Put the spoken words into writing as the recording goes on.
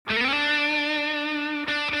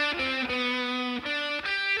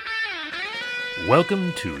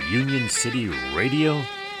Welcome to Union City Radio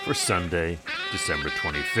for Sunday, December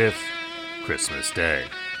 25th, Christmas Day.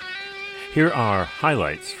 Here are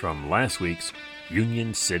highlights from last week's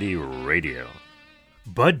Union City Radio.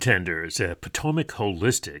 Bud tenders at Potomac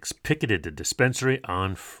Holistics picketed the dispensary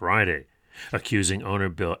on Friday, accusing owner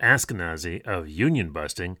Bill Ashkenazi of union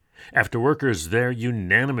busting after workers there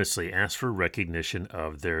unanimously asked for recognition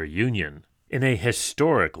of their union. In a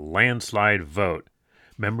historic landslide vote,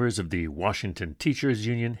 members of the Washington Teachers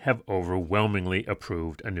Union have overwhelmingly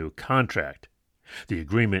approved a new contract. The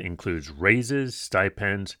agreement includes raises,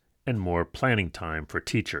 stipends, and more planning time for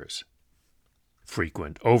teachers.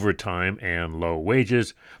 Frequent overtime and low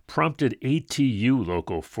wages prompted ATU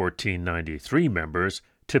Local 1493 members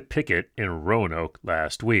to picket in Roanoke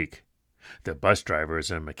last week. The bus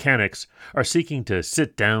drivers and mechanics are seeking to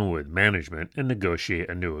sit down with management and negotiate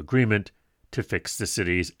a new agreement to fix the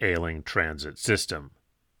city's ailing transit system.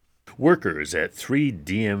 Workers at 3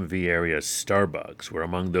 DMV area Starbucks were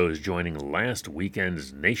among those joining last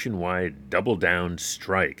weekend's nationwide Double Down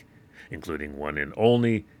strike, including one in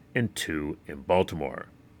Olney and 2 in Baltimore.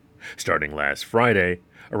 Starting last Friday,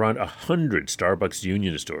 around 100 Starbucks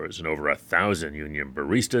union stores and over 1,000 union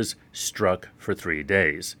baristas struck for 3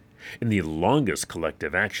 days, in the longest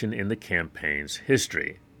collective action in the campaign's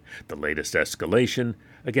history, the latest escalation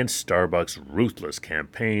against Starbucks' ruthless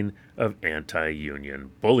campaign of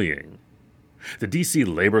anti-union bullying. The D.C.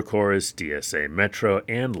 Labor Corps, DSA Metro,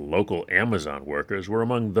 and local Amazon workers were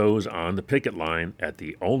among those on the picket line at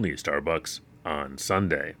the only Starbucks on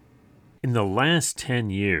Sunday. In the last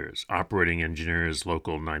 10 years, Operating Engineers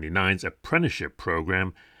Local 99's apprenticeship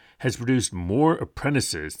program has produced more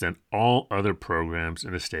apprentices than all other programs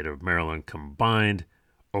in the state of Maryland combined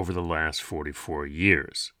over the last 44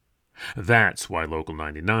 years. That's why Local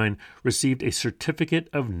 99 received a Certificate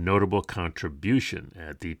of Notable Contribution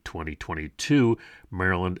at the 2022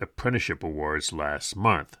 Maryland Apprenticeship Awards last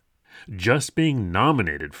month. Just being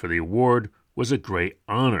nominated for the award was a great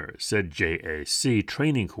honor, said JAC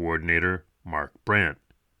Training Coordinator Mark Brandt.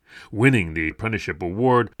 Winning the Apprenticeship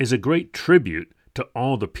Award is a great tribute to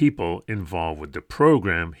all the people involved with the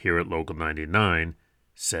program here at Local 99,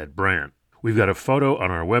 said Brandt. We've got a photo on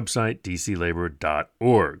our website,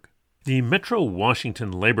 dclabor.org. The Metro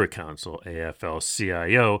Washington Labor Council,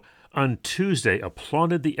 AFL-CIO, on Tuesday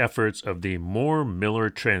applauded the efforts of the Moore-Miller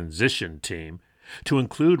Transition Team to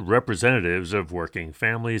include representatives of working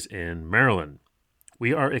families in Maryland.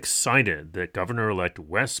 We are excited that Governor-elect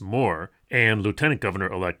Wes Moore and Lieutenant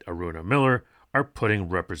Governor-elect Aruna Miller are putting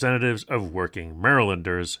representatives of working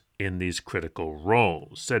Marylanders in these critical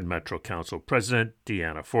roles, said Metro Council President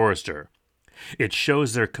Deanna Forrester. It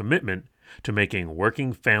shows their commitment to making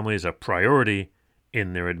working families a priority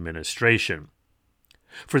in their administration.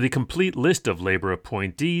 For the complete list of labor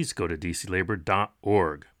appointees, go to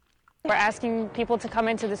dclabor.org. We're asking people to come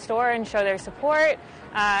into the store and show their support,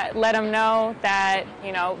 let them know that,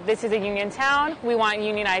 this is a union town. We want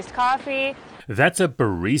unionized coffee. That's a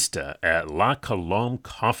barista at La Colombe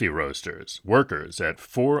Coffee Roasters. Workers at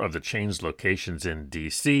 4 of the chain's locations in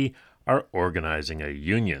D.C. are organizing a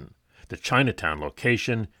union. The Chinatown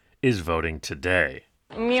location is voting today.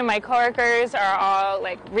 Me and my coworkers are all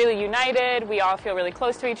really united. We all feel really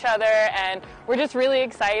close to each other, and we're just really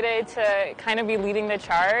excited to kind of be leading the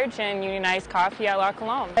charge in unionized coffee at La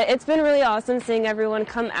Colombe. It's been really awesome seeing everyone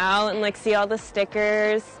come out and see all the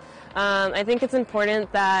stickers. I think it's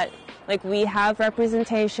important that we have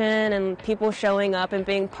representation and people showing up and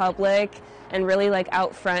being public and really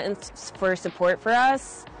out front for support for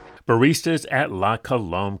us. Baristas at La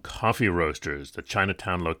Colombe Coffee Roasters, the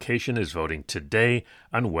Chinatown location, is voting today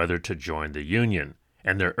on whether to join the union,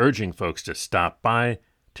 and they're urging folks to stop by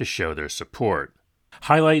to show their support.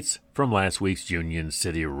 Highlights from last week's Union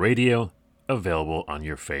City Radio, available on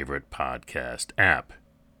your favorite podcast app.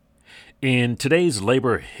 In today's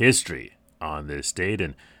labor history, on this date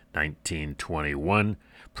in 1921,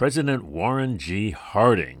 President Warren G.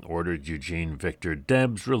 Harding ordered Eugene Victor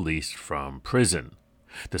Debs released from prison.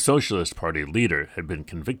 The Socialist Party leader had been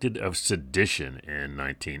convicted of sedition in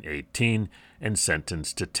 1918 and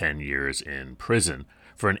sentenced to 10 years in prison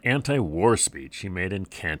for an anti-war speech he made in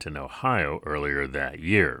Canton, Ohio earlier that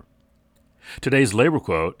year. Today's labor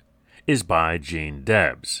quote is by Gene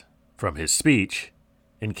Debs from his speech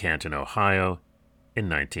in Canton, Ohio in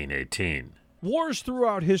 1918. Wars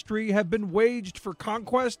throughout history have been waged for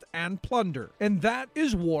conquest and plunder, and that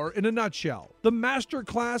is war in a nutshell. The master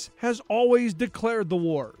class has always declared the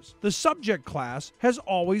wars. The subject class has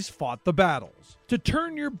always fought the battles. To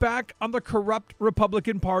turn your back on the corrupt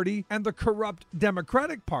Republican Party and the corrupt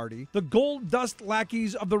Democratic Party, the gold dust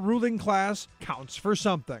lackeys of the ruling class, counts for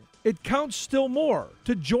something. It counts still more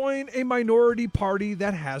to join a minority party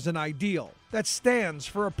that has an ideal, that stands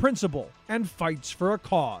for a principle and fights for a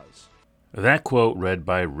cause. That quote read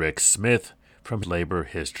by Rick Smith from Labor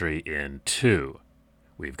History in 2.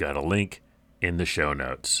 We've got a link in the show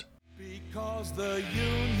notes.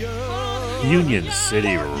 Union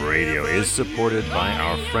City Radio is supported by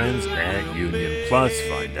our friends at Union Plus.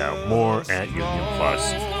 Find out more at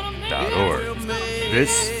unionplus.org.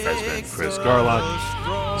 This has been Chris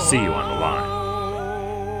Garlock. See you on the line.